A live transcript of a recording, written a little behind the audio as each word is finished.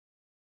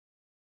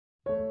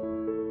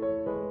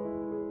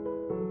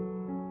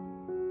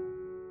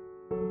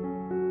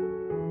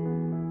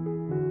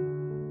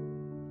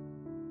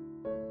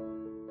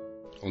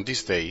On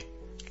this day,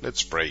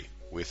 let's pray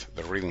with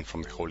the reading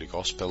from the Holy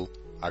Gospel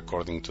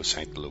according to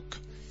St. Luke,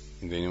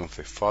 in the name of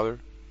the Father,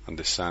 and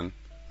the Son,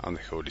 and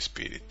the Holy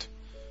Spirit.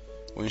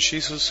 When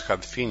Jesus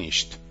had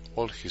finished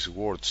all his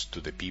words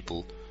to the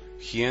people,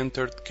 he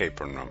entered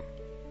Capernaum.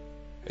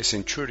 A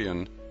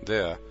centurion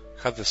there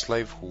had a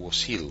slave who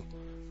was ill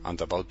and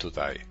about to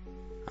die,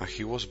 and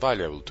he was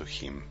valuable to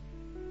him.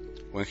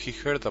 When he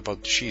heard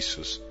about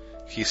Jesus,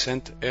 he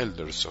sent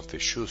elders of the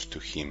Jews to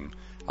him,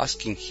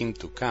 asking him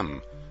to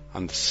come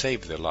and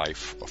save the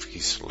life of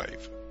his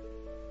slave.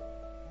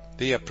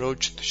 They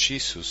approached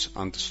Jesus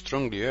and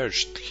strongly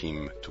urged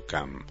him to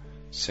come,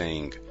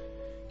 saying,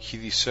 "He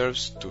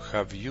deserves to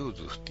have you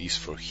do this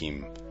for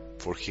him,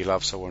 for he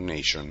loves our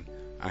nation,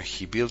 and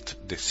he built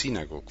the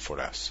synagogue for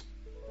us."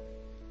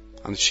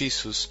 And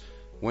Jesus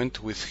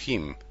went with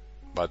him,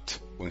 but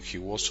when he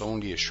was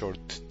only a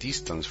short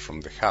distance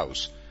from the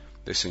house,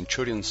 the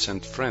centurion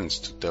sent friends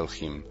to tell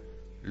him,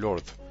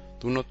 "Lord,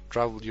 do not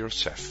trouble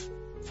yourself,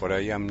 for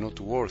I am not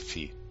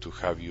worthy to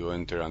have you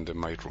enter under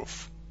my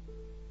roof.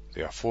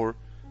 Therefore,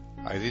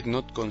 I did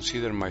not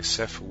consider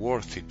myself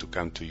worthy to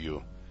come to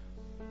you,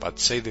 but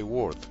say the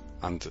word,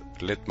 and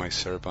let my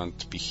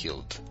servant be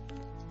healed.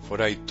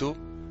 For I too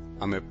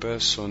am a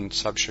person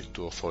subject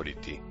to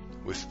authority,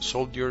 with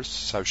soldiers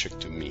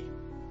subject to me.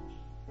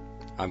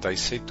 And I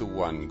say to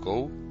one,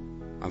 'Go,'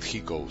 and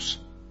he goes,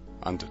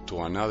 and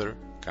to another,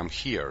 'Come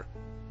here,'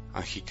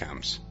 and he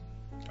comes,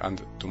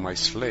 and to my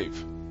slave,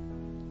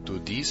 'Do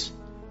this,'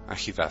 and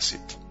he does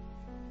it."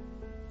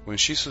 When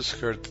Jesus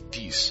heard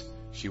this,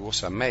 he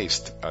was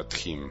amazed at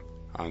him,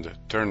 and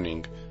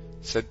turning,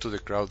 said to the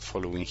crowd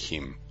following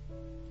him,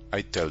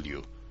 "I tell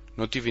you,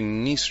 not even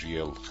in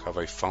Israel have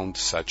I found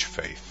such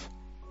faith."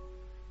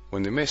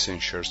 When the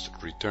messengers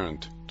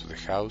returned to the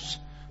house,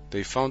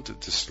 they found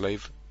the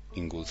slave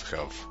in good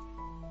health.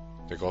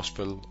 The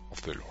Gospel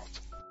of the Lord.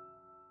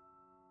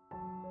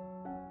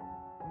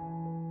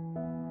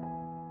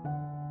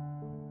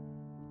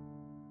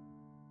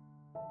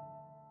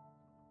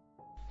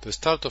 The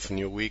start of a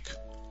new week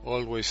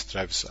always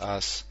drives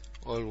us,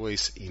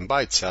 always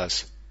invites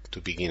us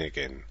to begin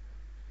again.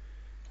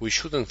 We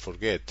shouldn't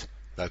forget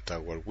that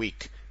our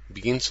week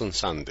begins on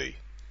Sunday,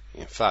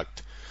 in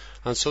fact,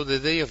 and so the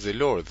day of the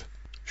Lord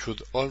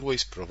should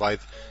always provide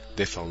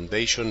the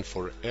foundation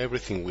for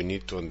everything we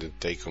need to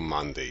undertake on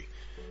Monday,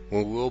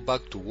 when we go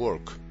back to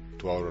work,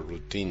 to our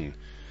routine,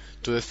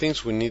 to the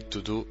things we need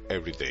to do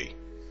every day.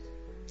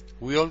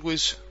 We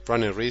always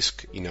run a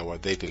risk in our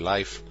daily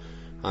life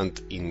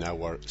and in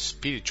our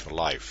spiritual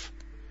life.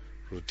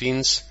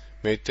 Routines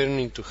may turn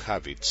into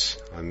habits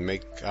and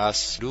make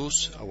us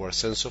lose our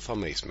sense of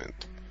amazement.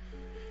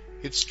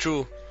 It's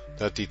true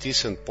that it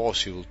isn't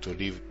possible to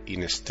live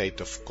in a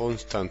state of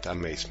constant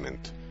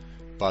amazement,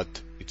 but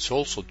it's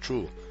also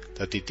true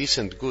that it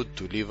isn't good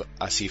to live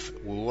as if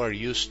we were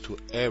used to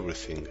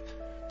everything,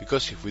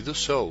 because if we do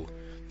so,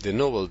 the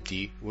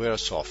novelty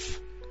wears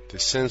off, the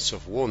sense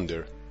of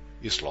wonder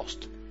is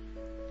lost.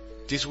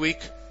 This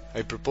week,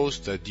 I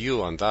propose that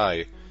you and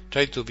I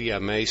try to be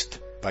amazed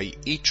by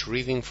each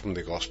reading from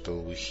the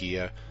Gospel we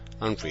hear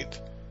and read,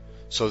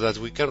 so that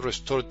we can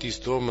restore this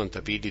dormant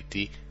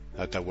ability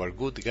that our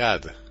good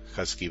God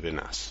has given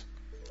us.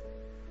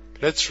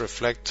 Let's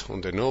reflect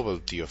on the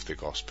novelty of the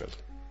Gospel.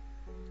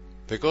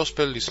 The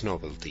Gospel is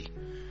novelty.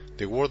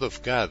 The Word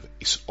of God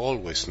is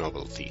always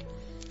novelty.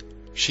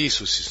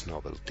 Jesus is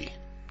novelty,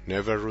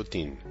 never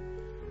routine.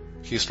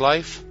 His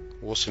life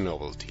was a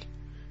novelty.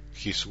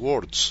 His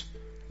words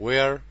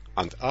were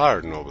and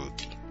are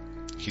novelty.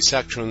 His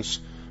actions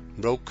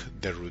broke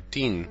the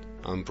routine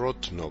and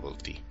brought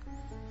novelty.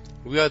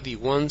 We are the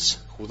ones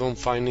who don't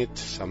find it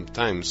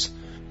sometimes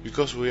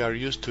because we are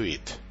used to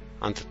it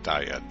and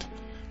tired,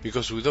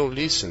 because we don't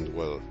listen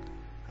well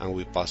and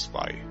we pass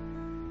by.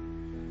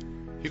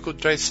 You could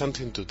try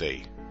something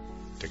today.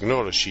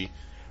 Technology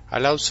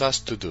allows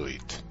us to do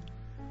it.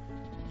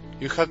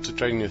 You have to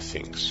try new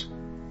things.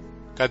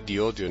 Cut the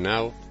audio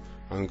now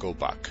and go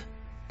back.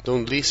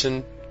 Don't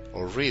listen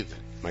or read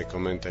my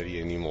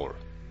commentary anymore.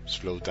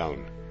 Slow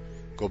down.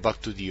 Go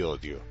back to the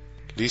audio.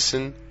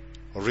 Listen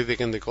or read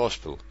again the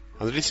Gospel,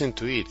 and listen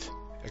to it,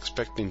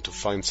 expecting to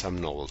find some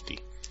novelty,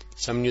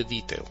 some new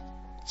detail,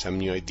 some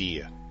new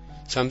idea,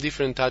 some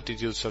different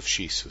attitudes of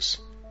Jesus,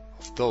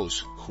 of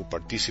those who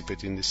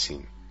participate in the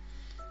scene.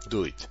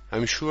 Do it.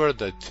 I'm sure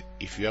that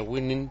if you are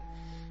willing,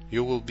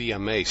 you will be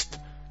amazed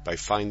by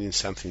finding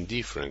something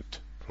different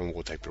from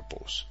what I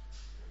propose.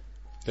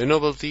 The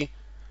novelty,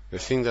 the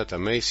thing that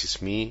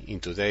amazes me in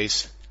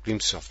today's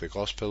glimpse of the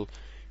Gospel,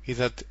 is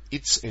that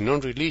it's a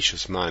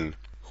non-religious man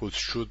who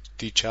should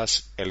teach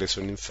us a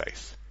lesson in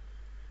faith.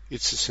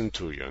 It's a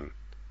centurion,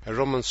 a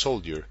Roman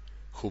soldier,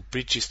 who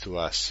preaches to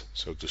us,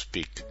 so to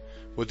speak,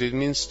 what it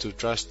means to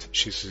trust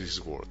Jesus'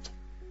 word.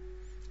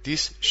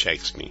 This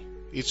shakes me.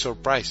 It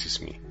surprises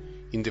me,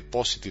 in the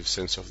positive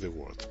sense of the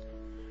word.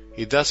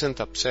 It doesn't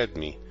upset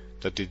me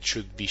that it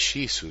should be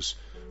Jesus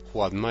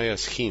who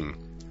admires him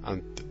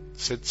and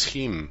sets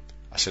him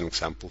as an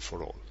example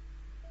for all.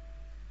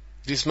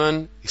 This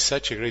man is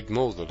such a great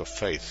model of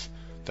faith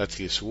that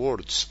his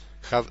words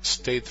have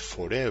stayed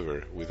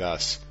forever with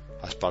us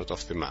as part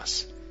of the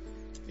Mass.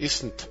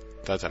 Isn't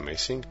that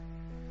amazing?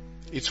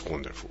 It's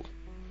wonderful.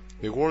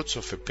 The words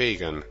of a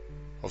pagan,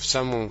 of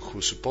someone who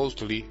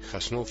supposedly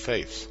has no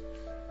faith,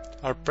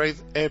 are prayed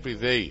every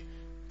day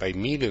by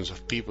millions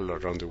of people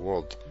around the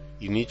world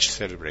in each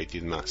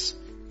celebrated Mass,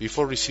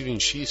 before receiving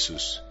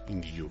Jesus in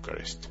the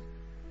Eucharist.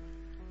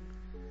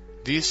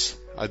 These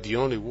are the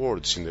only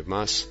words in the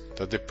Mass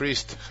that the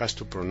priest has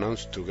to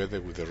pronounce together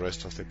with the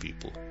rest of the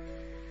people.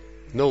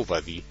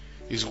 Nobody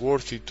is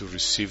worthy to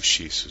receive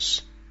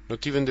Jesus,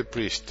 not even the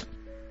priest.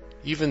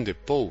 Even the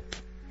Pope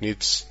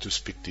needs to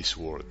speak these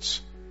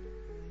words.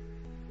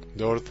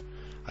 Lord,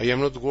 I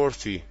am not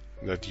worthy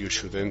that you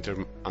should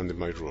enter under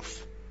my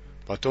roof,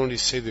 but only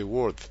say the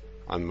word,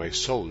 and my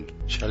soul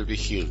shall be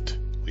healed,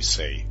 we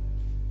say.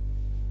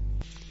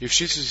 If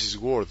Jesus'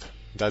 word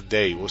that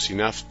day was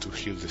enough to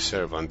heal the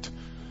servant,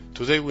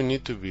 today we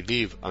need to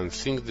believe and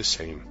think the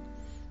same.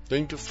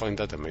 Don't you find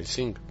that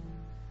amazing?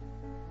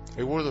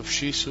 A word of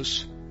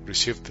Jesus,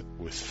 received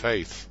with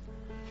faith,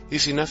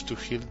 is enough to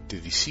heal the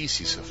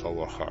diseases of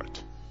our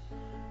heart.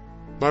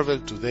 Marvel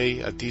today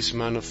at this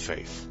man of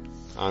faith,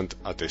 and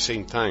at the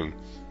same time,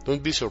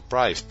 don't be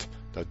surprised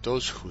that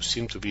those who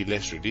seem to be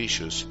less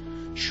religious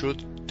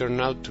should turn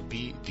out to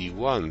be the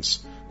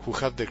ones who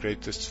have the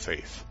greatest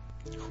faith,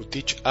 who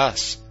teach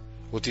us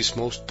what is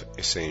most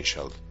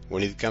essential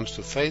when it comes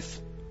to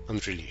faith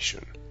and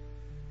religion.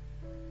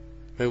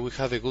 May we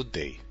have a good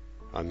day,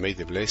 and may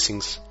the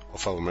blessings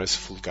of our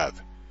merciful God,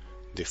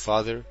 the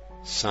Father,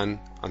 Son,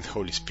 and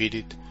Holy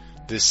Spirit,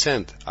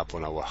 descend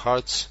upon our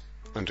hearts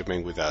and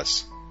remain with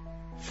us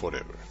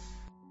forever.